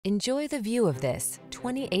Enjoy the view of this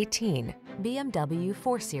 2018 BMW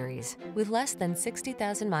 4 Series. With less than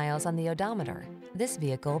 60,000 miles on the odometer, this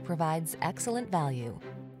vehicle provides excellent value.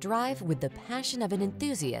 Drive with the passion of an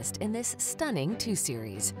enthusiast in this stunning 2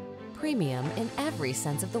 Series. Premium in every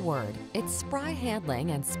sense of the word, its spry handling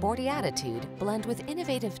and sporty attitude blend with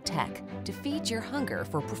innovative tech to feed your hunger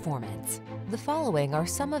for performance. The following are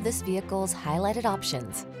some of this vehicle's highlighted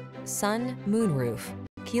options: sun, moonroof,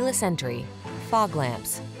 keyless entry, fog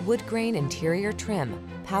lamps, wood grain interior trim,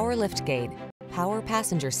 power liftgate, power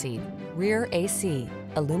passenger seat, rear AC,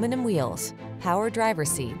 aluminum wheels, power driver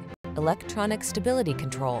seat, electronic stability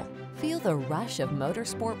control. Feel the rush of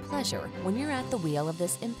motorsport pleasure when you're at the wheel of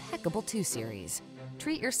this impeccable 2 Series.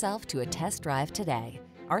 Treat yourself to a test drive today.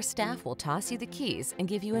 Our staff will toss you the keys and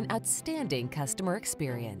give you an outstanding customer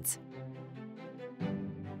experience.